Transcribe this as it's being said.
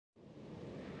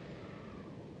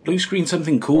Blue screen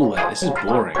something cool there. This is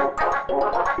boring.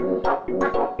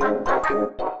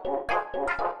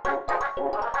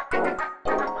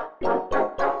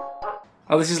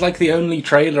 Oh, this is like the only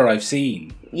trailer I've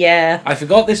seen. Yeah. I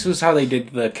forgot this was how they did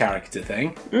the character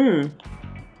thing.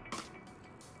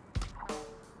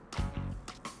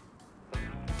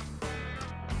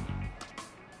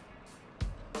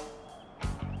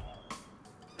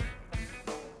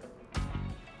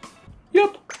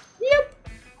 Yep.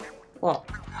 What?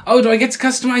 Oh, do I get to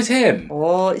customize him?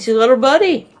 Oh, it's your little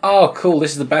buddy. Oh, cool.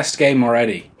 This is the best game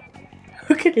already.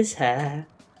 Look at his hair.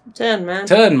 Turn, man.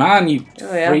 Turn, man, you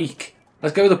yeah. freak.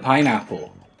 Let's go with the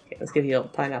pineapple. Okay, let's give you a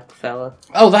pineapple fella.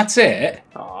 Oh, that's it?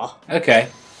 Aw. Okay.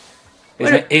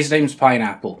 His name's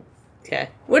Pineapple. Okay.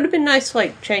 Would have been nice to,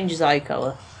 like, change his eye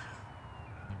colour.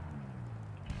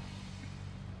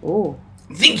 Ooh.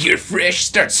 Think you're fresh?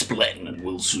 Start splitting and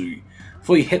we'll see.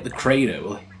 Before you hit the crater,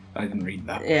 will I didn't read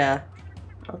that. Yeah.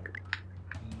 Okay.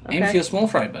 Aim for your small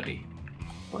fry, buddy.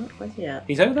 What? Where's he at?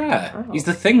 He's over there. Oh. He's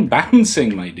the thing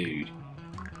bouncing, my dude.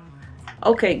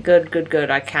 Okay,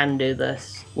 good. I can do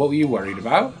this. What were you worried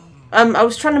about? I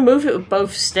was trying to move it with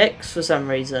both sticks for some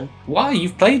reason. Why?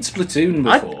 You've played Splatoon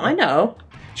before. I know.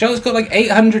 Charlotte's got like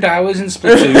 800 hours in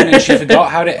Splatoon and she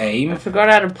forgot how to aim. I forgot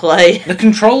how to play. The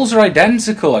controls are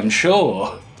identical, I'm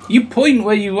sure. You point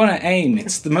where you want to aim.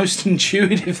 It's the most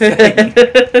intuitive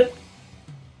thing.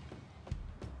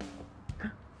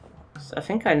 I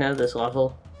think I know this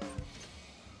level.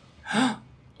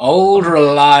 Old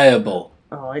reliable.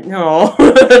 Oh, I know.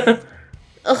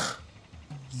 Ugh.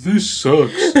 This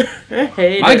sucks. I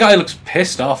hate My it. guy looks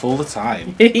pissed off all the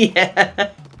time.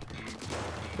 Yeah.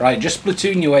 Right, just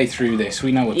Splatoon your way through this.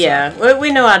 We know what's up. Yeah,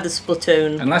 we know how to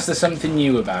Splatoon. Unless there's something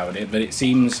new about it, but it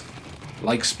seems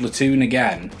like Splatoon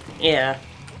again. Yeah.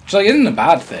 Which like, isn't a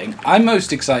bad thing. I'm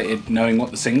most excited knowing what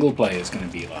the single player is going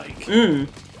to be like.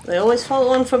 They always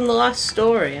follow on from the last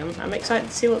story. I'm excited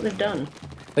to see what they've done.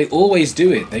 They always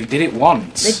do it. They did it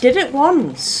once. They did it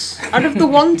once. Out of the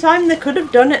one time they could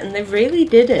have done it, and they really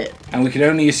did it. And we could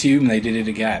only assume they did it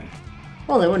again.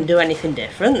 Well, they wouldn't do anything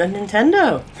different than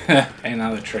Nintendo. Ain't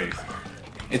that the truth?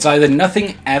 It's either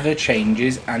nothing ever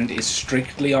changes and is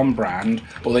strictly on brand,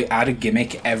 or they add a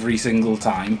gimmick every single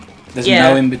time. There's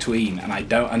no in between, and I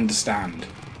don't understand.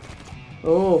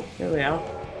 Oh, here we are.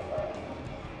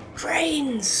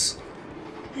 Trains!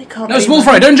 They can't No, be small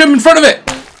fry, don't jump in front of it!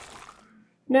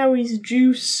 Now he's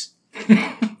juice.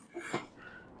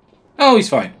 Oh, he's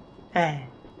fine. Hey.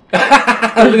 Look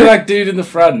at that dude in the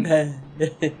front. I'm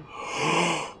going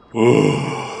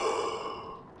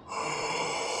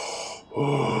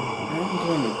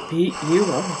to beat you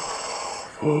up.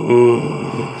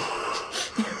 Your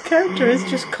character is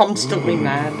just constantly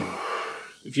mad.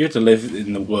 If you had to live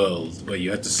in the world where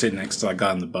you had to sit next to that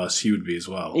guy on the bus, you would be as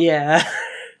well. Yeah.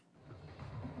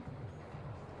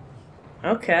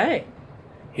 Okay.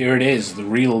 Here it is, the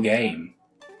real game.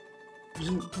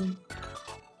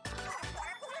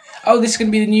 Oh, this is going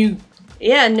to be the new...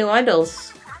 Yeah, new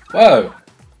idols. Whoa.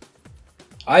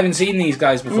 I haven't seen these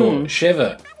guys before.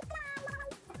 Shiver.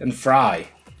 And Fry.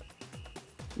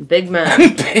 Big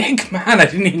man. Big man, I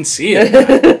didn't even see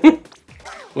it.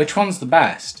 Which one's the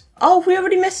best? Oh, we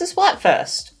already missed the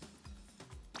Splatfest.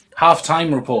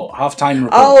 Half-time report. Half-time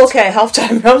report. Oh, okay,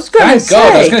 half-time. I was going to Thank say.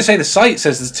 God, I was going to say the site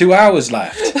says there's 2 hours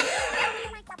left.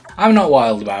 I'm not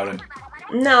wild about him.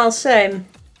 No, same.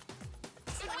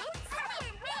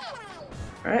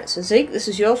 Alright, so Zeke, this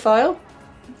is your file.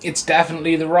 It's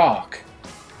definitely the Rock.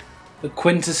 The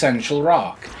quintessential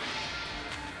Rock.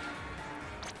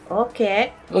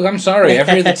 Okay. Look, I'm sorry,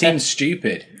 every other team's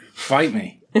stupid. Fight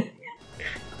me.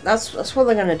 That's what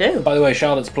they're gonna do. By the way,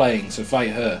 Charlotte's playing, so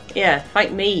fight her. Yeah,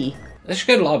 fight me. Let's just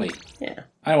go to lobby. Yeah.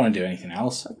 I don't want to do anything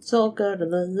else. Let's all go to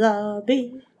the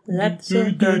lobby. Let's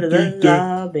all go to the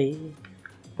lobby.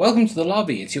 Welcome to the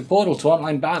lobby. It's your portal to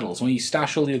online battles where you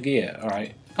stash all your gear.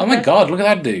 Alright. Oh my god, look at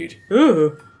that dude.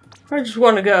 Ooh. I just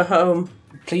want to go home.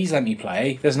 Please let me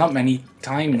play. There's not many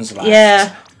times left.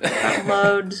 Yeah.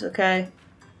 Loads, okay.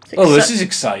 Oh, this is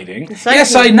exciting. Exciting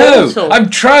Yes, I know. portal. I'm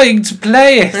trying to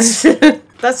play it.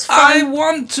 That's I fine.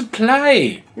 want to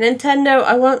play. Nintendo,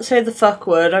 I won't say the fuck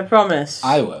word, I promise.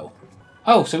 I will.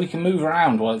 Oh, so we can move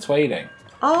around while it's waiting.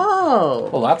 Oh.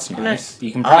 Well, that's nice.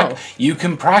 You can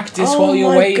practice Oh while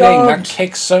you're my waiting. God.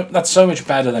 That's so much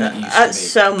better than it used That's to be.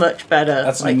 so much better.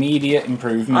 That's an immediate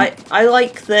improvement. I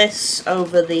like this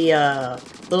over the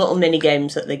little mini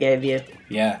games that they gave you.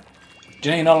 Yeah. Do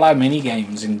you know you're not allowed mini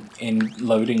games in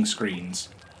loading screens?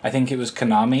 I think it was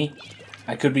Konami.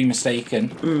 I could be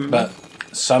mistaken, but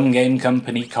some game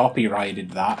company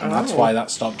copyrighted that, and that's why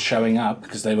that stopped showing up,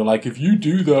 because they were like, if you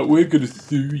do that, we're gonna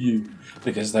sue you.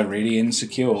 Because they're really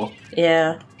insecure.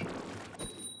 Yeah.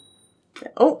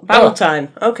 Oh, battle time.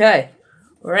 Okay.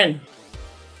 We're in.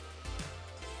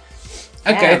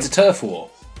 Okay, it's a turf war.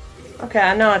 Okay,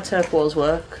 I know how turf wars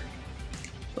work.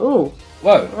 Ooh.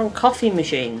 Whoa. We're on coffee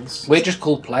machines. We're just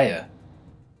called player.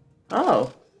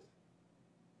 Oh.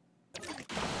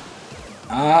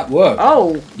 Whoa.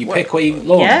 Oh. You pick where you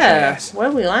launch, Yeah. I guess. Where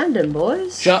are we landing,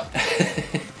 boys?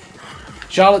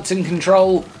 Charlotte's in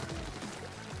control.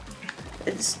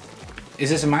 It's...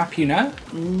 Is this a map you know?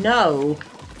 No.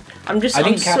 I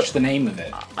didn't catch the name of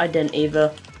it. I didn't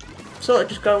either. Sort of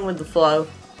just going with the flow.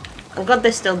 I'm glad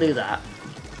they still do that.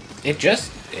 It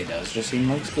does just seem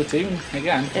like Splatoon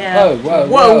again. Yeah.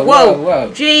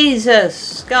 Whoa.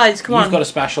 Jesus! Guys, come on. You've got a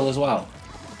special as well.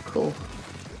 Cool.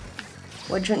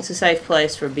 What do you think's a safe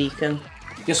place for a beacon?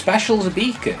 Your special's a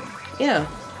beacon? Yeah.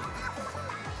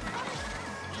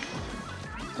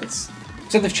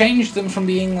 So they've changed them from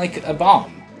being like a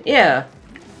bomb? Yeah.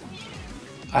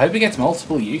 I hope it gets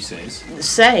multiple uses.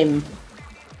 Same.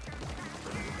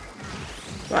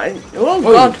 Right. Oh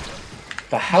god!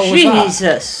 The hell was that?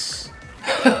 Jesus!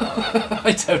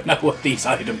 I don't know what these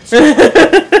items are.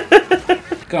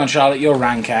 Come on, Charlotte, you're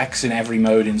rank X in every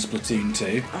mode in Splatoon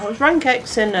 2. I was rank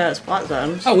X in Splat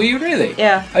Zones. Oh, were you really?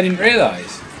 Yeah. I didn't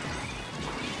realise.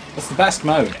 That's the best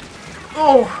mode.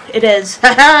 Oh, it is.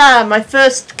 Haha! My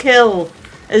first kill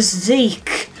is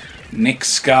Zeke. Nick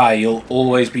Sky, you'll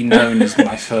always be known as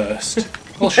my first.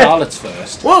 Well, Charlotte's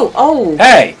first. Whoa! Oh!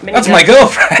 Hey! That's my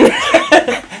girlfriend!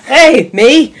 Hey,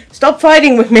 me! Stop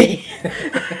fighting with me!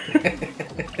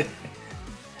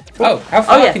 Oh, how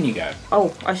far can you go?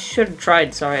 Oh, I should have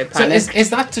tried, sorry, I So panicked. is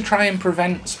that to try and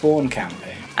prevent spawn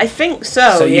camping? I think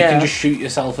so, So you can just shoot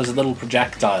yourself as a little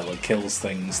projectile that kills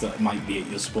things that might be at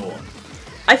your spawn?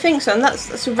 I think so, and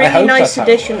that's a really nice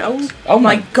addition. Oh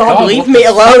my god, leave me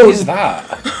alone! alone! What is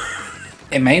that?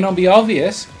 It may not be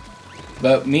obvious,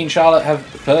 but me and Charlotte have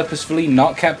purposefully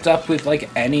not kept up with like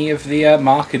any of the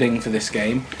marketing for this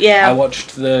game. Yeah. I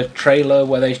watched the trailer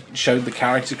where they showed the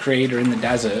character creator in the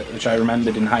desert, which I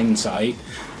remembered in hindsight,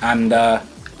 and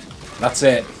that's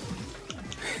it.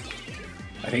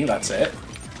 I think that's it.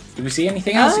 Did we see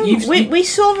anything else? We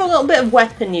saw a little bit of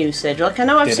weapon usage. Like I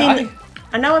know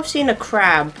I've seen a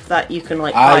crab that you can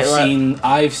like pilot.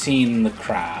 I've seen the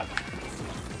crab.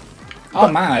 Oh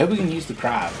man, I hope we can use the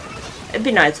crab. It'd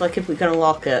be nice, like if we can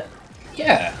unlock it.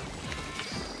 Yeah.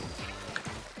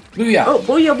 Booyah! Oh,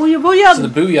 booyah, booyah, booyah! So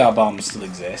the booyah bomb still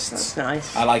exists. That's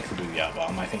nice. I like the booyah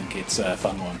bomb. I think it's a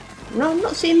fun one. No, I'm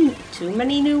not seeing too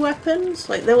many new weapons.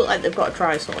 Like they look like they've got a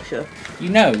tri-slasher. You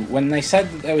know, when they said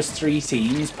that there was 3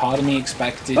 teams, part of me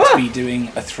expected to be doing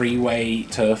a 3-way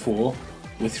turf war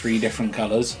with 3 different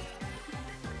colours.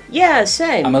 Yeah,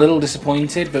 same. I'm a little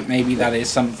disappointed, but maybe that is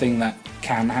something that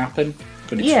can happen.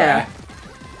 But it's rare.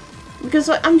 Because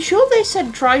like, I'm sure they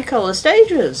said tricolour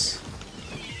stages.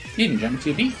 You didn't jump to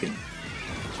your beacon.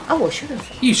 Oh, I should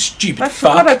have. You stupid I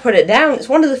fuck. forgot I put it down. It's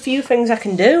one of the few things I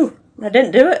can do. I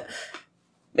didn't do it.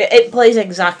 It plays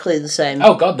exactly the same.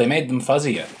 Oh god, they made them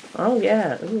fuzzier. Oh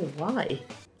yeah. Ooh, why?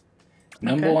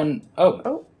 Number 1... Oh.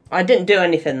 Oh, I didn't do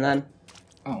anything then.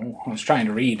 Oh, I was trying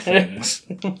to read things.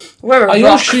 Are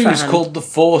your shoes called the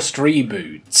Forced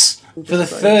Reboots? For the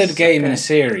 3rd game in a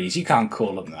series, you can't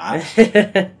call them that.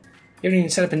 You haven't even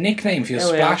set up a nickname for your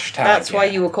splash tag. That's why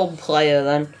you were called Player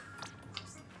then.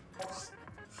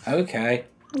 Okay.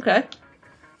 Okay.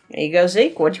 There you go,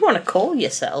 Zeke. What do you want to call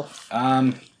yourself?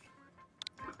 There,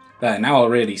 now I'll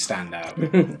really stand out.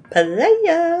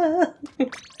 Player!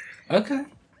 Okay.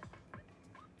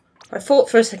 I thought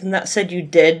for a second that said you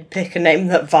did pick a name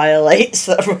that violates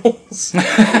the rules.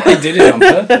 I did it on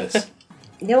purpose.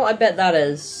 You know what I bet that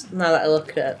is, now that I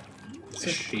look at it? It's a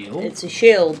shield? It's a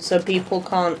shield, so people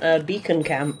can't beacon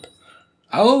camp.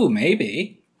 Oh,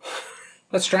 maybe.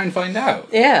 Let's try and find out.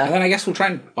 Yeah. And then I guess we'll try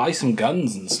and buy some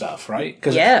guns and stuff, right?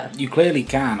 Because you clearly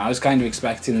can. I was kind of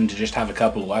expecting them to just have a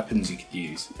couple of weapons you could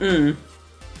use.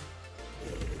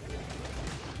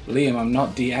 Liam, I'm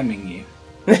not DMing you.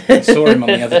 I saw him on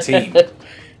the other team.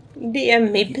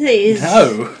 DM me, please.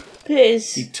 No.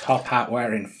 Please. You top hat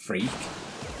wearing freak.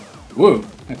 Whoa.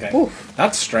 Okay. Oof.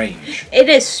 That's strange. It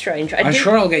is strange. I'm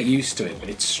sure I'll get used to it, but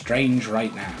it's strange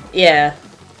right now. Yeah.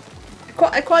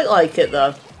 I quite like it,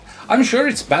 though. I'm sure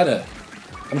it's better.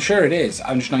 I'm sure it is.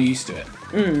 I'm just not used to it.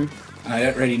 And I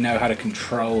don't really know how to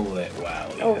control it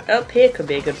well. Oh, up here could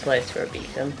be a good place for a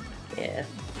beacon. Yeah.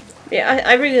 Yeah,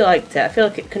 I really liked it. I feel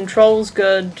like it controls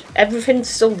good. Everything's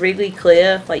still really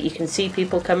clear. Like, you can see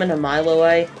people coming a mile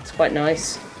away. It's quite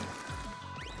nice.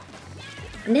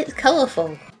 And it's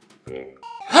colourful.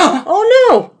 Oh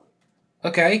no!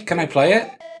 Okay, can I play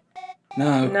it?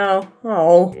 No. No.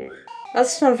 Oh.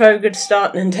 That's not a very good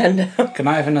start, Nintendo. Can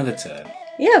I have another turn?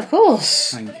 Yeah, of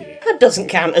course. Thank you. That doesn't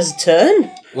count as a turn.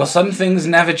 Well, some things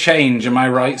never change, am I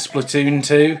right, Splatoon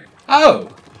 2?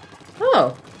 Oh!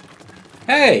 Oh.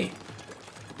 Hey!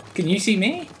 Can you see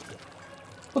me?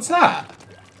 What's that?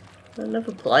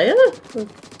 Another player? What is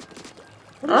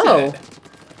it?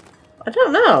 I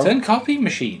don't know. Turn copy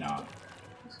machine on.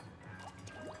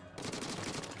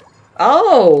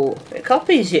 Oh, it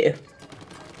copies you.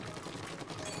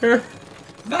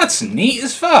 That's neat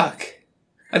as fuck!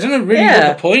 I don't know really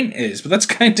what the point is, but that's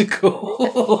kind of cool.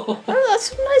 Oh, that's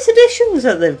some nice additions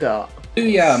that they've got.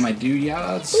 Booyah, my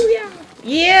dooyards. Booyah.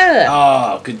 Yeah!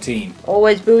 Oh, good team.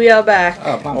 Always booyah back.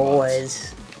 Oh, plant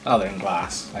always. Oh, they're in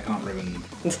glass. I can't ruin them.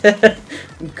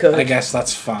 Good. I guess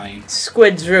that's fine.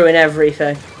 Squids ruin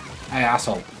everything. Hey,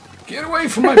 asshole. Get away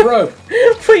from my bro!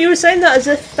 I thought you were saying that as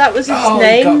if that was its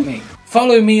name. Oh, you got me.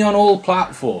 Follow me on all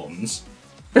platforms.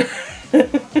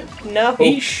 No.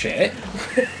 Eat shit.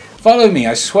 Follow me.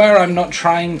 I swear I'm not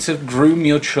trying to groom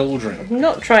your children. I'm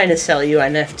not trying to sell you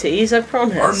NFTs, I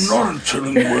promise. I'm not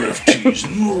selling you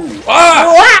NFTs. No.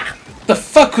 Ah! The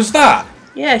fuck was that?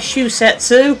 Yeah,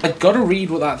 Shusetsu. I gotta read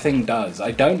what that thing does.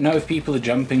 I don't know if people are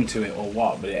jumping to it or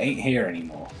what, but it ain't here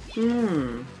anymore.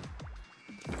 I'm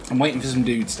waiting for some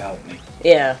dudes to help me.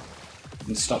 Yeah.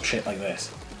 And stop shit like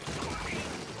this.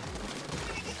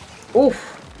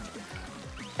 Oof.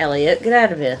 Elliot, get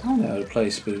out of here. I know how to play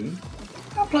Spoon.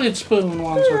 I played Spoon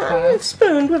once or I've twice.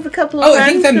 spooned with a couple of Oh, friends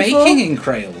I think they're before. making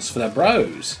Incrails for their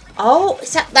bros. Oh,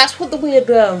 that's what the weird If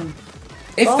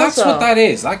that's bars what are. that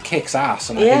is, that kicks ass,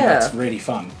 and I think Yeah. that's really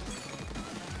fun.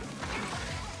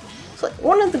 It's like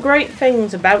one of the great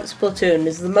things about Splatoon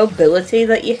is the mobility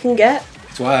that you can get.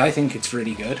 That's why I think it's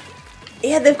really good.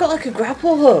 Yeah, they've got like a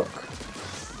grapple hook.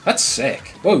 That's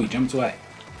sick. Whoa, he jumped away.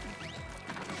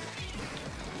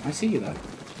 I see you though.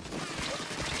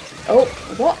 Oh,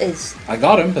 what is... I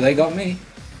got him, but they got me.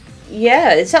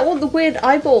 Yeah, is that what the weird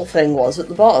eyeball thing was at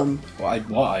the bottom?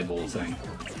 What eyeball thing?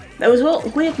 There was a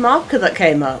weird marker that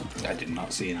came up. I did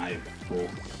not see an eyeball.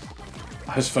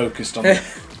 I was focused on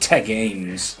Te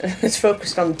games. It's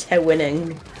focused on Te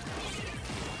winning.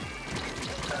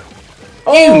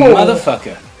 You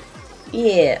motherfucker!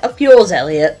 Yeah, up yours,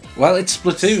 Elliot. Well, it's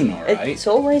Splatoon, alright. It's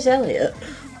always Elliot.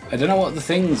 I don't know what the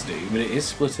things do, but it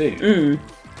is Splatoon.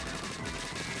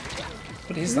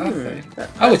 What is that thing?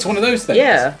 Oh, it's one of those things.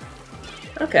 Yeah.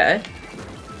 Okay.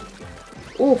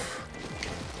 Oof.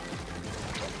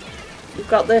 You've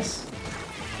got this.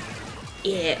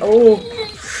 Yeah. Oh.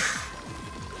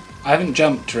 I haven't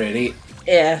jumped really,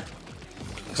 Yeah.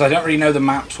 because I don't really know the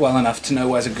maps well enough to know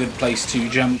where's a good place to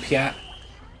jump yet.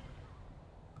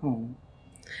 Oh.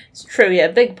 It's true, yeah.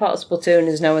 A big part of Splatoon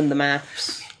is knowing the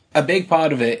maps. A big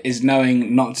part of it is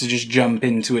knowing not to just jump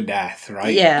into a death,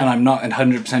 right? Yeah. And I'm not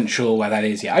 100% sure where that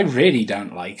is yet. I really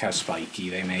don't like how spiky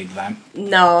they made them.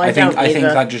 No, I think don't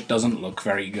either. that just doesn't look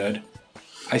very good.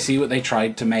 I see what they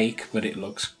tried to make, but it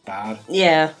looks bad.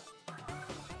 Yeah.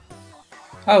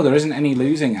 Oh, there isn't any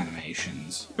losing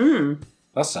animations.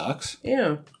 That sucks.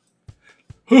 Yeah.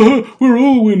 We're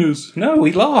all winners. No,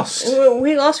 we lost.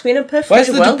 We lost. We know perfectly Where's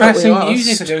the well that we depressing lost.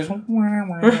 music that goes... wah,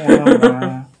 wah,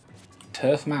 wah.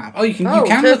 Turf map. Oh, you can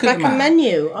look at the map.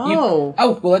 menu. Oh.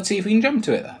 Oh, well, let's see if we can jump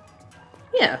to it then.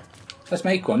 Yeah. Let's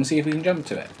make one and see if we can jump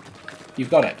to it. You've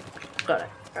got it. Got it.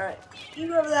 Alright. You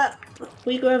go over that.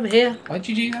 We go over here. Why'd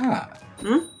you do that?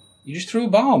 You just threw a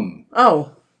bomb.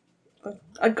 Oh.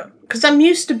 Because I'm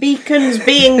used to beacons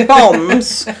being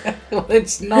bombs. Well,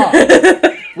 it's not.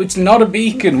 It's not a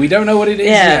beacon. We don't know what it is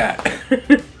yet.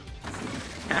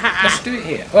 Let's do it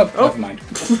here. Oh, never mind.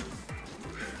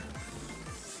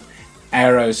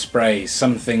 Aero spray.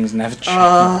 Some things never change.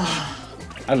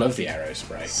 I love the aero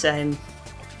spray. Same.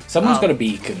 Someone's got a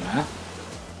beacon there.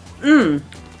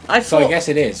 So I guess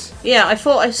it is. Yeah, I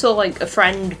thought I saw like a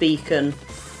friend beacon,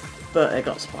 but it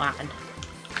got splattered.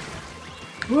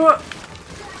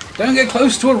 Don't get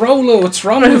close to a roller. What's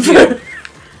wrong with you?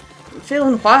 I'm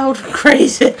feeling wild and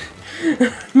crazy.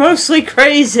 Mostly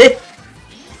crazy.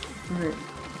 Right.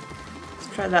 Let's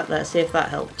try that there, see if that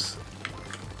helps.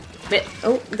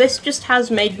 This just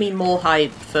has made me more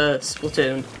hyped for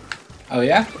Splatoon. Oh,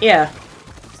 yeah? Yeah.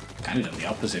 Kind of done the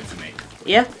opposite for me.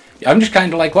 Yeah? I'm just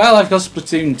kind of like, well, I've got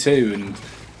Splatoon 2, and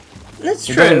That's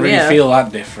it true, doesn't really yeah. feel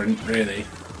that different, really.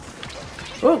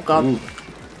 Oh, God. Ooh.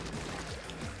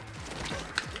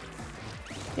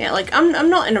 Yeah, like, I'm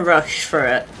not in a rush for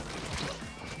it.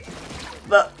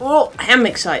 But, I am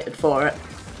excited for it.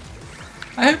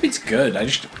 I hope it's good.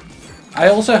 I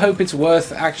also hope it's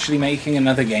worth actually making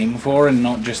another game for and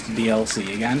not just a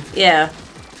DLC again. Yeah.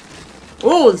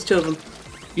 Oh, there's two of them.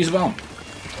 Use a bomb.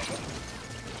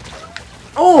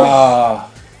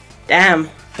 Oh! Damn.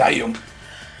 Damn.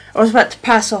 I was about to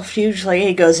pass off hugely. Here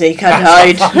you go, Zeke.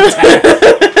 I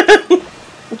died.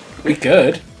 We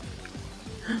could.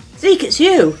 Zeke, it's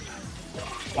you.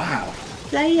 Wow.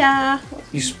 There you are.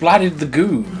 You splatted the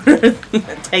goo.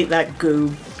 Take that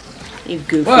goob. You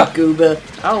goofy goober.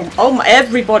 Oh my,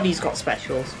 everybody's got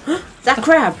specials. That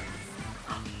crab.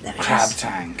 There it Crab is.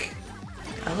 tank.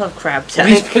 I love crab What are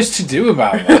you tank. supposed to do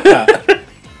about that?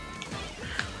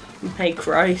 Make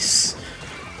rice.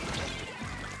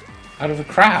 Out of a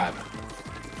crab?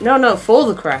 No, for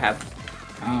the crab.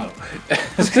 Oh. I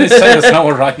was going to say that's not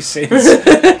what rice is. Use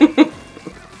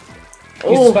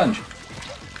the sponge.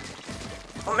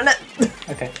 1 minute.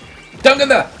 Okay. Don't get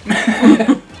there!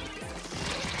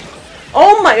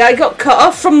 Oh my, I got cut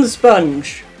off from the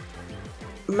sponge.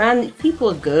 Man, people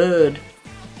are good.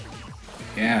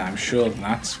 Yeah, I'm sure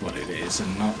that's what it is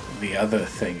and not the other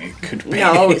thing it could be.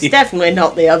 No, it's definitely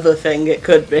not the other thing it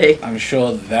could be. I'm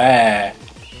sure they're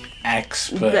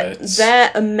experts.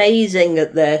 They're amazing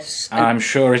at this. And I'm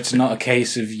sure it's not a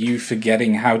case of you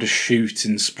forgetting how to shoot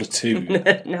in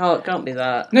Splatoon. No, it can't be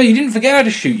that. No, you didn't forget how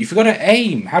to shoot. You forgot to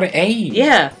aim. How to aim.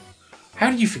 Yeah. How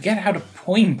did you forget how to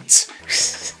point?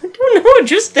 I don't know, I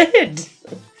just did.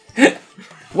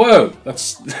 Whoa,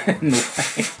 that's in the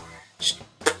way.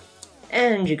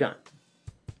 And you're gone.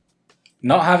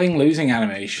 Not having losing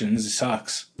animations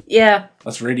sucks. Yeah.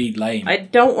 That's really lame. I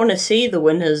don't want to see the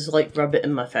winners, like, rub it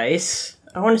in my face.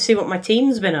 I want to see what my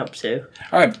team's been up to.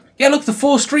 Alright, yeah, look, the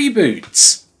forced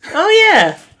reboots.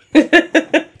 Oh,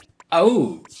 yeah.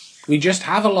 Oh, we just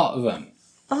have a lot of them.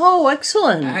 Oh,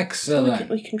 excellent. Excellent.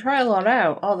 We can try a lot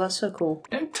out. Oh, that's so cool.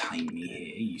 Don't time me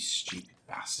here, you stupid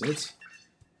bastard.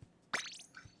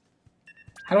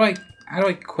 How do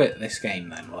I quit this game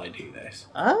then while I do this?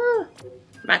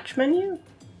 Match menu?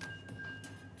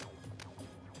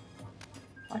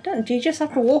 I don't, do you just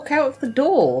have to walk out of the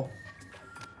door?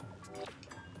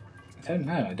 I don't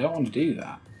know, I don't want to do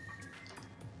that.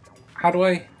 How do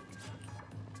I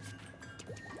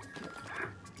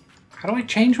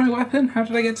change my weapon? How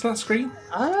did I get to that screen?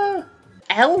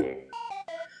 L?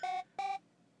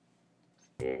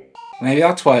 Maybe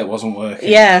that's why it wasn't working.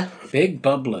 Yeah. Big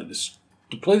bubblers.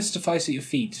 Deploy this device at your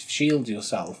feet to shield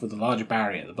yourself with a larger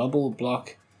barrier. The bubble will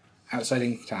block outside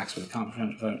attacks but it can't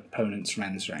prevent opponents from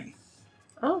entering.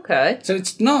 Okay. So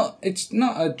it's not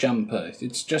a jumper.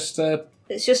 It's just a...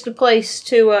 It's just a place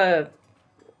to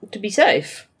be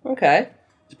safe. Okay.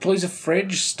 Deploys a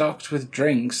fridge stocked with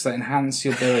drinks that enhance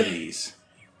your abilities.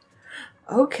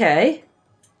 Okay.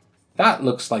 That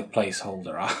looks like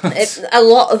placeholder art. A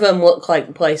lot of them look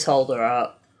like placeholder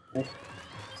art.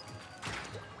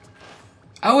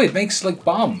 Oh, it makes like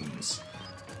bombs.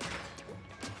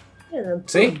 Yeah,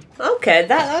 See? Okay,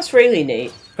 that's really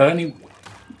neat. But only...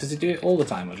 Does it do it all the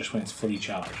time or just when it's fully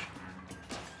charged?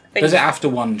 Does it after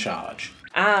one charge?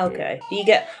 Ah, okay. Do you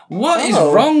get... What is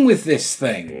wrong with this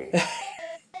thing?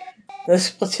 The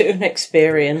Splatoon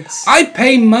experience. I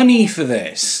pay money for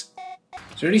this.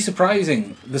 It's really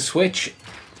surprising. The Switch,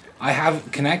 I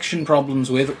have connection problems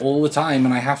with all the time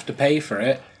and I have to pay for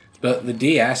it. But the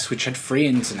DS, which had free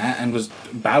internet and was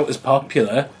about as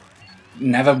popular,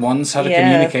 never once had a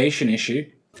communication issue.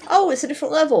 Oh, it's a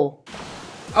different level.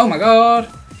 Oh my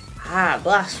god! Ah,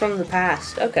 blast from the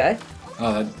past. Okay.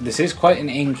 Oh, this is quite an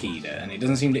ink eater, and it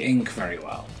doesn't seem to ink very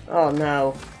well. Oh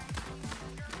no.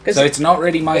 So it's not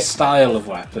really my style of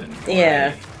weapon.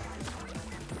 Yeah.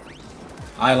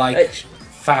 I like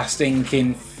fast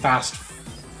inking, fast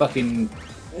fucking...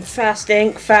 Fast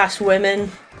ink, fast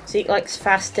women. Zeke likes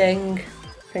fasting.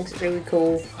 Thinks it's really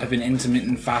cool. I've been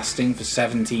intermittent fasting for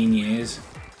 17 years.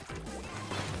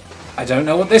 I don't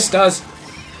know what this does.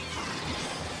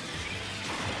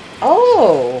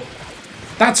 Oh!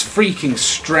 That's freaking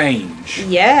strange.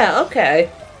 Yeah,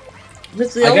 okay.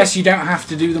 I guess you don't have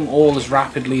to do them all as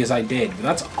rapidly as I did, but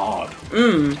that's odd.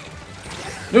 No.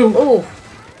 Oh.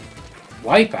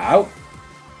 Wipe out.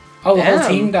 Oh, the whole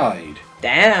team died.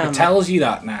 Damn. It tells you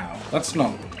that now. That's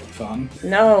not fun.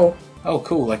 No. Oh,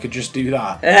 cool. I could just do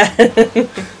that. I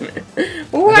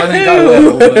don't think I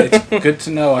will, but it's good to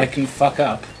know I can fuck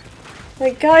up.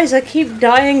 Like, guys, I keep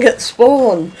dying at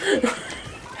spawn.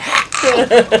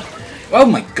 Oh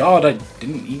my god, I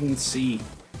didn't even see...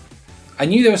 I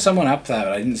knew there was someone up there,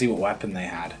 but I didn't see what weapon they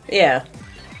had. Yeah.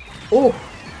 Oh.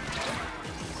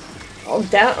 Oh,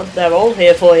 damn, they're all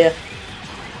here for you.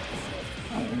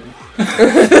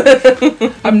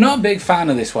 I'm not a big fan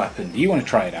of this weapon. Do you want to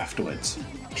try it afterwards?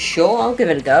 Sure, I'll give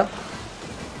it a go.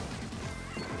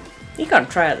 You gotta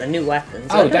try out the new weapons.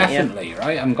 Oh, don't definitely,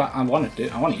 right? I want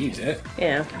to use it. you?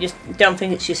 Yeah, just don't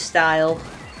think it's your style.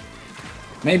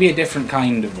 Maybe a different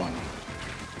kind of one.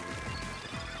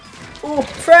 Oh,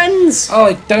 friends! Oh,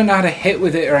 I don't know how to hit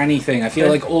with it or anything. I feel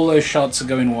like all those shots are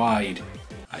going wide.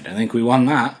 I don't think we won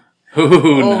that. No.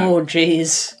 Oh,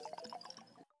 jeez.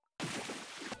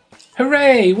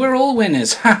 Hooray! We're all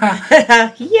winners.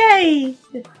 Yay!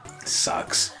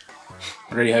 Sucks.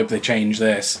 I really hope they change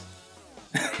this.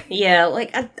 Yeah,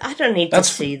 like, I don't need to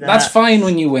see that. That's fine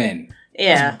when you win.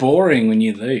 Yeah. It's boring when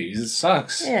you lose. It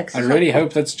sucks. Yeah, 'cause I really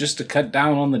hope that's just to cut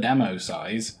down on the demo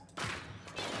size.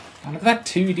 And look at that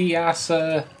 2D ass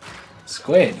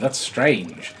squid. That's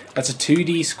strange. That's a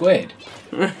 2D squid.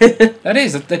 That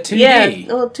is. They're 2D.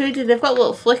 Yeah, well, 2D, they've got a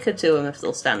little flicker to them if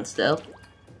they'll stand still.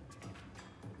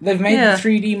 They've made the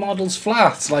 3D models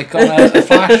flat, like on a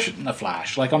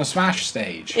flash, like on a Smash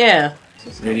stage. Yeah.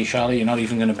 Really, Charlie? You're not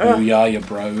even going to booyah your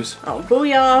bros? Oh,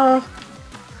 booyah!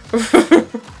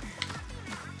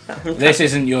 This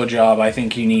isn't your job. I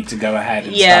think you need to go ahead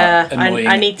and start annoying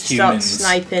I need to humans.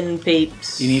 start sniping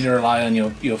peeps. You need to rely on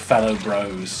your fellow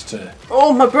bros to...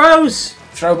 Oh, my bros!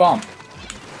 Throw bomb.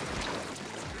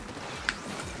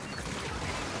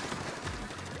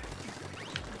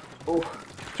 Oh.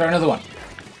 Throw another one.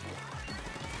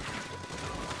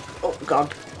 Oh,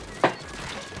 God.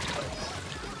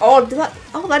 Oh,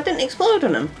 that didn't explode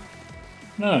on him.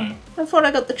 No. I thought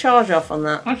I got the charge off on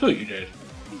that. I thought you did.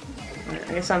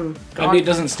 I guess I'm gone. Maybe it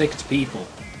doesn't stick to people.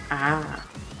 Ah.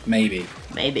 Maybe.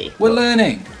 Maybe. We're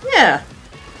learning. Yeah.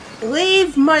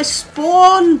 Leave my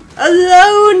spawn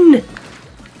alone!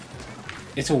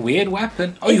 It's a weird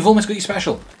weapon. Oh, you've almost got your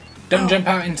special. Don't jump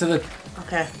out into the...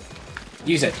 Okay.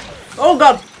 Use it. Oh,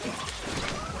 God.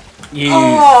 You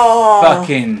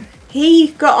fucking...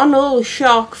 He got on a little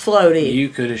shark floaty. You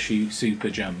could have super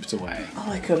jumped away.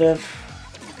 Oh, I could have.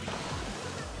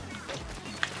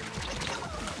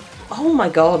 Oh my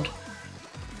god.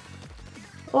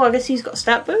 Oh, I guess he's got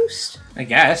stat boost? I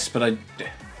guess, but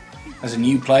as a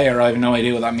new player, I have no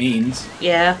idea what that means.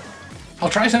 Yeah. I'll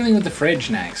try something with the fridge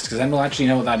next, because then we'll actually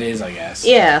know what that is, I guess.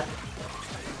 Yeah.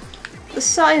 The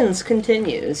science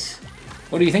continues.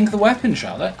 What do you think of the weapon,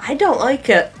 Charlotte? I don't like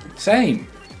it. Same.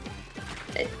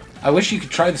 I wish you could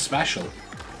try the special.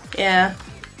 Yeah.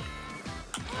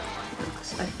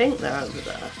 I think they're over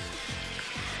there.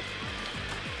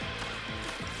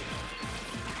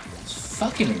 It's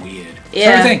fucking weird. Yeah.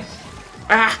 Everything.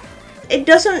 Ah! It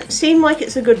doesn't seem like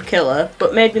it's a good killer,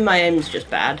 but maybe my aim's just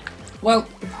bad. Well,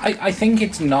 I think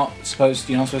it's not supposed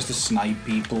to, you're not supposed to snipe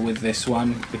people with this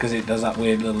one, because it does that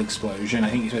weird little explosion.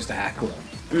 I think you're supposed to heckle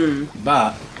them.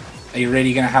 But, are you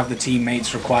really going to have the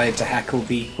teammates required to heckle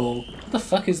people? What the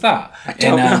fuck is that? I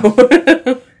don't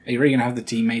know. Are you really going to have the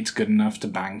teammates good enough to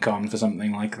bank on for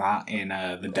something like that in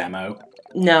the demo?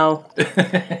 No.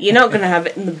 You're not going to have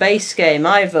it in the base game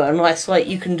either, unless, like,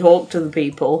 you can talk to the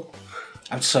people.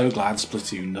 I'm so glad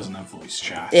Splatoon doesn't have voice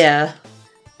chat. Yeah.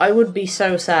 I would be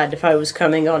so sad if I was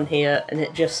coming on here and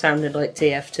it just sounded like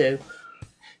TF2.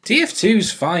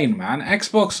 TF2's fine, man.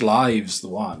 Xbox Live's the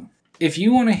one. If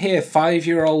you want to hear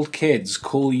 5-year-old kids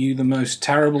call you the most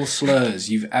terrible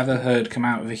slurs you've ever heard come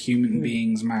out of a human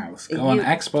being's mouth, go on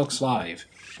Xbox Live.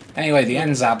 Anyway, the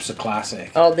NZAP's a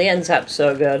classic. Oh, the NZAP's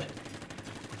so good.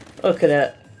 Look at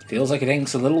it. Feels like it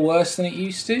inks a little worse than it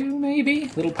used to, maybe?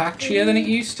 A little patchier than it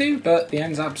used to, but the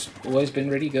NZAP's always been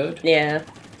really good. Yeah.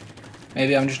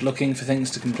 Maybe I'm just looking for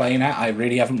things to complain at. I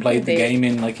really haven't played the game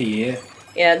in like a year.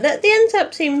 Yeah, the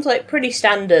NZAP seems like pretty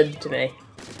standard to me.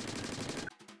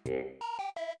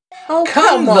 Oh,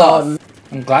 come on!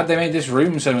 I'm glad they made this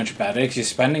room so much better, because you're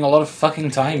spending a lot of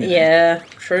fucking time in it. Yeah,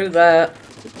 true that.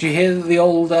 Did you hear that the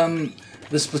old, the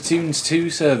Splatoons 2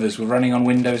 servers were running on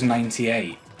Windows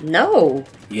 98? No.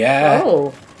 Yeah.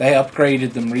 Oh. They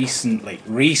upgraded them recently.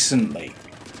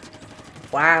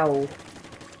 Wow.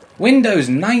 Windows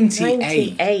 98.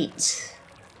 98.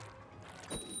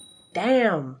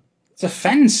 Damn. It's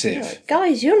offensive.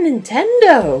 Guys, you're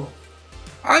Nintendo.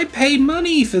 I pay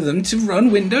money for them to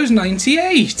run Windows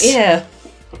 98. Yeah.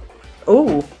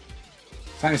 Ooh.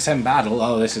 Times 10 battle.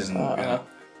 Oh, this isn't good.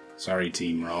 Sorry,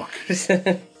 Team Rock.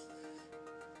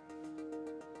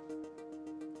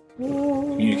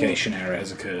 Communication error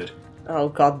has occurred. Oh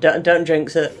god, don't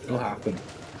jinx it. It'll happen.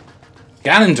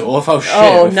 Ganondorf? Oh shit.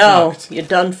 Oh no, fucked. you're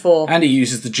done for. And he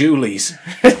uses the Julies.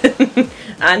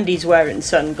 And he's wearing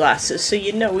sunglasses, so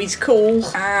you know he's cool.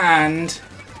 And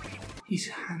he's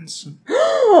handsome.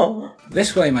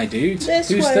 This way, my dudes. This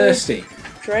Who's way. thirsty?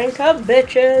 Drink up,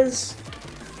 bitches.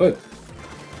 Whoa.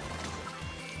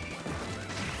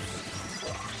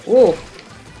 Whoa.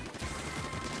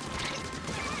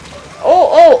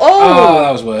 Oh, Oh,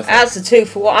 that was worth it. That's a 2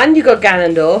 for 1. And you got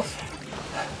Ganondorf.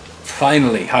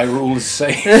 Finally, Hyrule is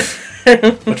safe.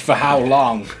 But for how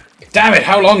long? Damn it,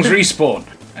 how long's respawn?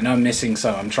 I know I'm missing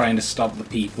some. I'm trying to stop the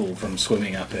people from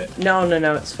swimming up it. No,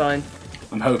 it's fine.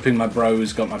 I'm hoping my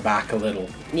bros got my back a little.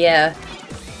 Yeah.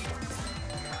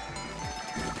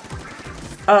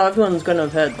 Oh, everyone's gonna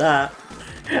have heard that.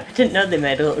 I didn't know they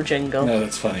made a little jingle. No,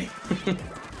 that's funny.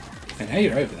 And hey,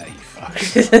 you're over there, you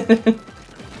fucks.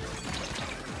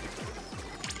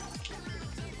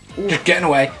 Just getting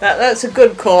away. That's a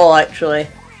good call, actually.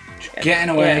 Just getting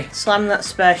away. Yeah. Slam that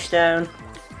splash down.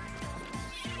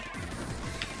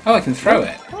 Oh, I can throw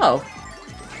it. Oh.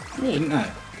 Neat. Didn't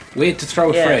know. Weird to throw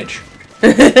a fridge.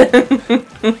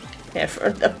 Yeah, for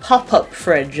a pop-up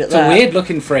fridge at It's a weird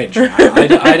looking fridge. I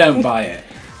don't buy it.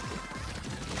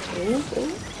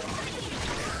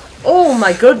 Oh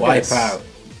my goodness. Wipe out.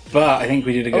 But I think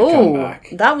we did a good comeback.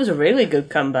 That was a really good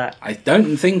comeback. I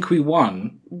don't think we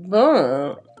won.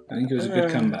 But I think it was a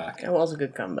good comeback. it was a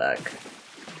good comeback.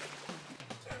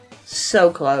 So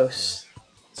close.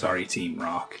 Sorry, Team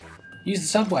Rock. Use the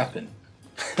sub-weapon.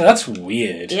 That's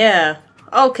weird. Yeah.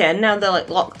 Okay, now they're like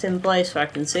locked in place so I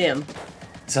can see them.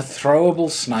 It's a throwable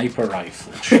sniper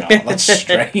rifle shot. That's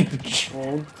strange.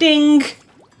 Oh, ding!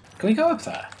 Can we go up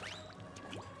there?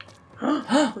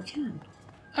 We can.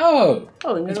 Oh!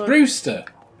 Oh, It's Brewster,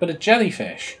 but a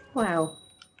jellyfish. Wow.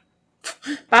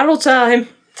 Battle time!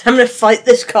 I'm gonna fight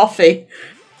this coffee.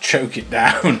 Choke it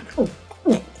down. Oh,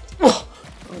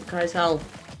 guys, I'll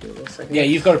do this again. Yeah,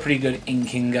 you've got a pretty good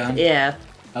inking gun. Yeah.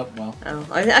 Oh, well. Oh,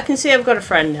 I can see I've got a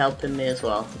friend helping me as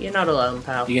well. You're not alone,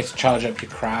 pal. You get to charge up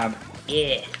your crab.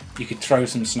 Yeah. You could throw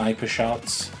some sniper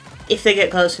shots. If they get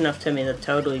close enough to me, they're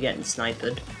totally getting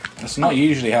sniped. That's not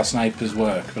usually how snipers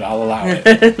work, but I'll allow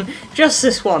it. Just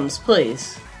this once,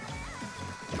 please.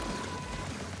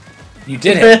 You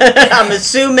did it. I'm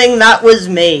assuming that was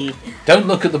me. Don't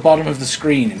look at the bottom of the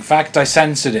screen. In fact, I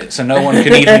censored it, so no one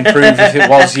can even prove if it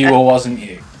was you or wasn't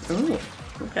you. Ooh,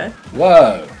 okay.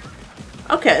 Whoa.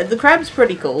 Okay, the crab's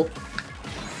pretty cool.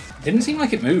 Didn't seem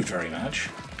like it moved very much.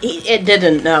 It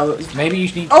didn't, no. Maybe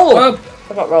you need... Oh!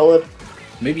 I got rolled.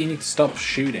 Maybe you need to stop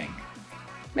shooting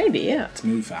Maybe, yeah. to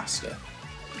move faster.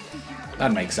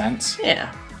 That makes sense.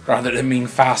 Yeah. Rather than being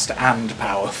fast and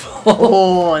powerful.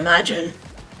 Oh, imagine.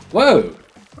 Whoa.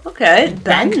 Okay, it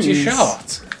Banked bends. your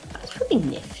shot. That's pretty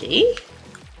nifty.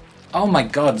 Oh my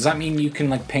god, does that mean you can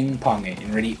like ping pong it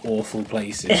in really awful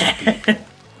places?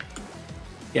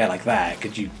 Yeah, like that.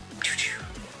 Could you...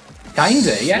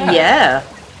 Kinda, yeah. Yeah.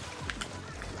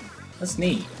 That's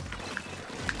neat.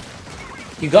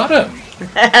 You got him.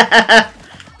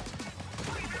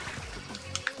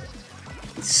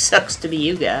 It sucks to be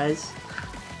you guys.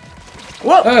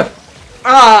 Whoa!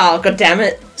 Oh, god damn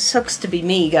it. Sucks to be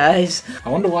me, guys. I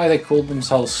wonder why they called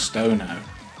themselves Stono.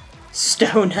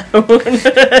 Stono.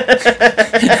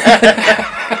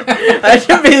 I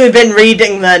haven't really been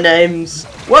reading their names.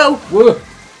 Whoa! Whoa!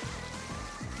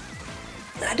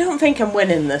 I don't think I'm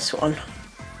winning this one.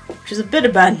 Which is a bit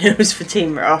of bad news for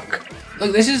Team Rock.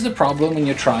 Look, this is the problem when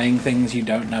you're trying things you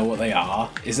don't know what they are,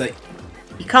 is that...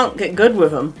 You can't get good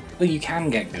with them. Well, you can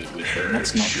get good with them,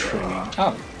 that's not true.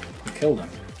 Oh, you killed them.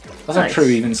 That's Nice. not true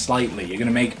even slightly. You're going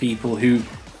to make people who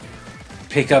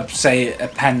pick up, say, a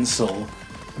pencil,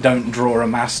 don't draw a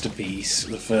masterpiece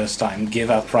the first time, give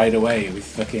up right away with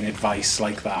fucking advice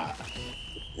like that.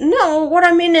 No, what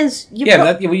I mean is...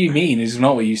 What you mean is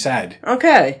not what you said.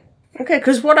 Okay. Okay,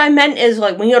 because what I meant is,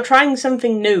 like, when you're trying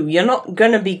something new, you're not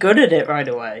gonna be good at it right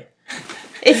away.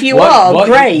 If you are,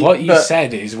 great, What you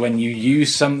said is, when you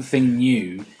use something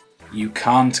new, you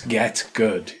can't get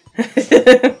good.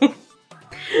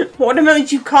 What I meant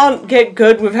is you can't get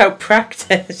good without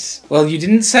practice. Well, you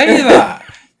didn't say that.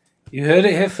 You heard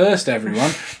it here first,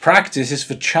 everyone. Practice is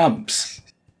for chumps.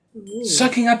 Ooh.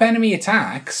 Sucking up enemy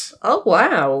attacks? Oh,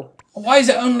 wow. Why is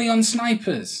it only on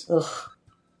snipers? Ugh.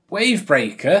 Wave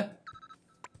breaker?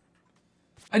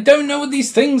 I don't know what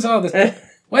these things are.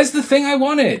 Where's the thing I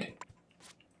wanted?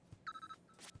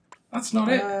 That's not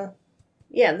it.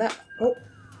 Yeah, that... Oh,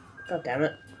 god damn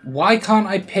it. Why can't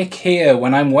I pick here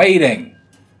when I'm waiting?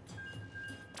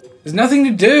 There's nothing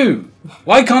to do.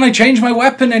 Why can't I change my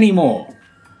weapon anymore?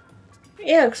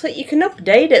 Yeah, looks like you can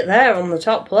update it there on the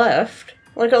top left.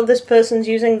 Like, oh, this person's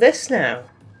using this now.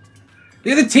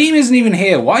 The other team isn't even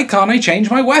here. Why can't I change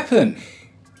my weapon?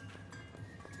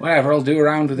 Whatever, I'll do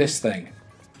around with this thing.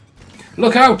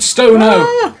 Look out, Stono!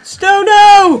 Ah,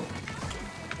 Stono!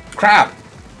 Crab!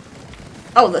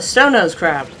 Oh, the Stono's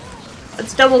crab.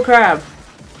 It's double crab.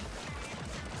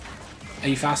 Are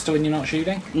you faster when you're not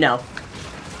shooting? No.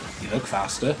 You look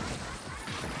faster.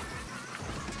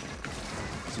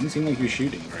 It's Didn't seem like he was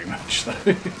shooting very much,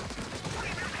 though.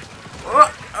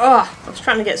 Oh, I was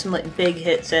trying to get some like big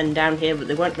hits in down here, but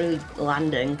they weren't really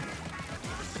landing.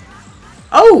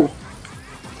 Oh!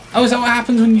 Oh, is that what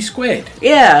happens when you squid?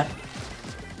 Yeah.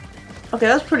 Okay,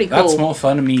 that's pretty cool. That's more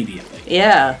fun immediately.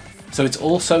 Yeah. So it's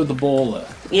also the baller.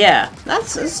 Yeah,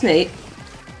 that's neat.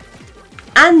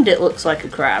 And it looks like a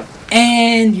crab.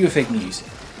 And you have fake news.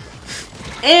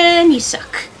 And you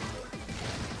suck.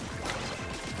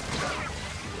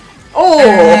 Oh!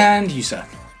 And you suck.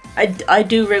 I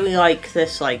do really like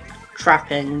this, like,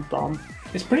 trapping bomb.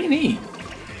 It's pretty neat.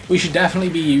 We should definitely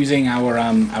be using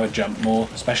our jump more,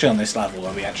 especially on this level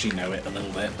where we actually know it a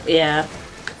little bit. Yeah.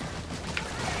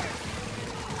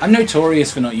 I'm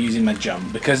notorious for not using my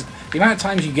jump because the amount of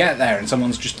times you get there and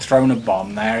someone's just thrown a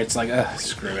bomb there, it's like, ugh,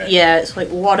 screw it. Yeah, it's like,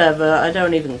 whatever, I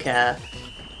don't even care.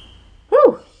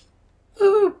 Woo!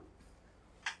 Woo!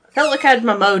 I felt like I had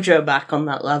my mojo back on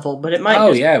that level, but it might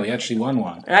Oh yeah, we actually won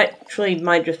one. It actually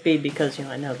might just be because, you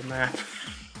know, I know the map.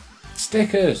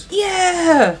 Stickers!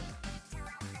 Yeah!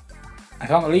 I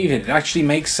can't believe it. It actually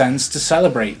makes sense to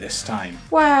celebrate this time.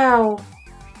 Wow!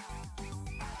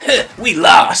 We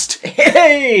lost!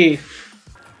 Hey!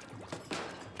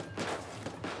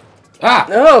 Ah!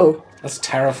 No! That's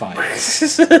terrifying.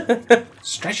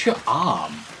 Stretch your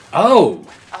arm. Oh!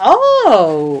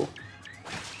 Oh!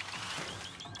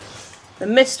 A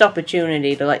missed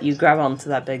opportunity to let you grab onto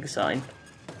that big sign.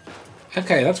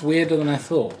 Okay, that's weirder than I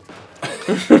thought.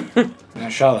 Now,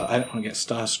 Charlotte, I don't want to get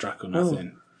starstruck or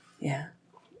nothing. Yeah.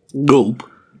 Gulp.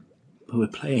 But we're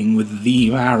playing with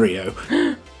the Mario.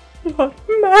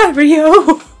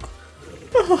 Mario!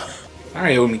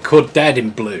 Mario only caught dead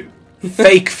in blue.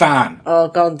 Fake fan. Oh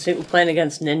god, so we're playing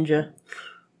against Ninja.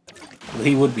 Well,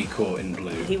 he would be caught in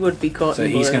blue. He would be caught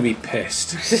in blue. So he's going to be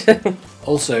pissed.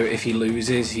 Also, if he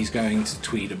loses, he's going to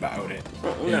tweet about it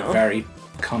in a very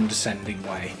condescending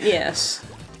way. Yes.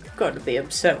 Got to be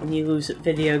upset when you lose at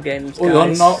video games, guys. Well,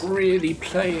 you're not really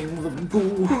playing them,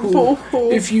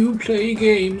 boo-hoo. If you play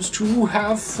games to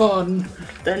have fun,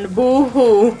 then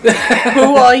boo-hoo.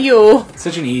 Who are you?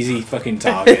 Such an easy fucking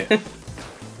target.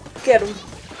 Get him.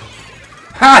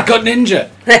 Ha! Got Ninja!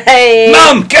 Hey!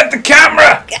 Mum, get the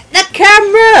camera! Get the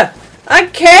camera! I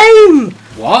came!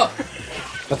 What?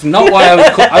 That's not why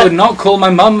I would not call my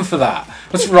mum for that.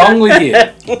 What's wrong with you?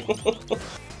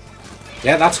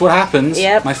 Yeah, that's what happens.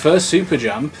 Yep. My first super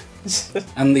jump,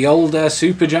 and the old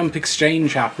super jump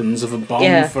exchange happens of a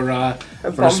bomb for a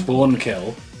spawn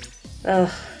kill.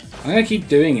 Ugh. I'm gonna keep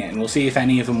doing it, and we'll see if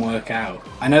any of them work out.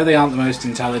 I know they aren't the most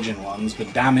intelligent ones,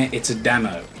 but damn it, it's a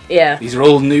demo. Yeah. These are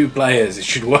all new players. It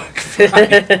should work fine.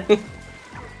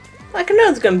 Like, I know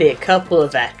there's going to be a couple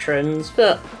of veterans,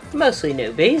 but mostly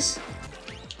newbies.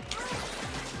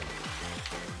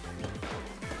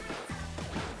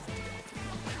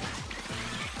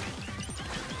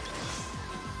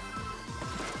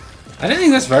 I don't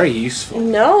think that's very useful.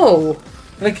 No.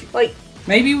 Like Like,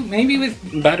 maybe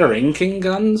with better inking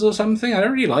guns or something. I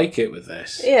don't really like it with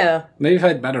this. yeah. Maybe if I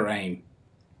had better aim.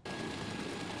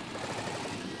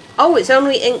 Oh, it's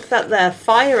only ink that they're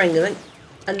firing,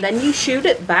 and then you shoot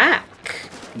it back.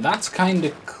 That's kind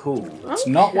of cool. It's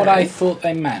not what I thought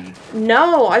they meant.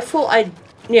 No, I thought I'd,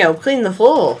 you know, clean the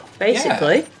floor,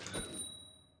 basically. Yeah.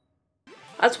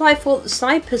 That's why I thought the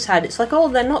snipers had. It's like, oh,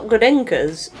 they're not good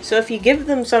inkers, so if you give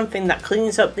them something that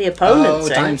cleans up the opponent's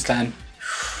ink... times 10.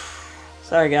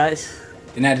 Sorry, guys.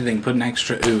 In editing, put an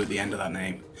extra ooh at the end of that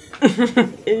name.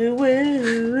 Ooh,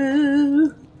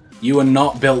 ooh, You are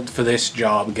not built for this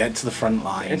job. Get to the front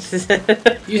line. Use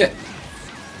it.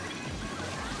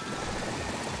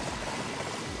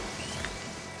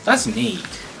 That's neat.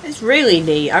 It's really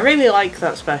neat. I really like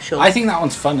that special. I think that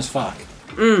one's fun as fuck.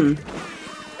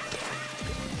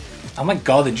 Oh my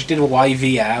god, they just did a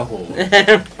YV air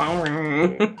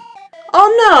horn.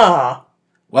 Oh no!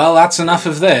 Well, that's enough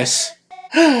of this.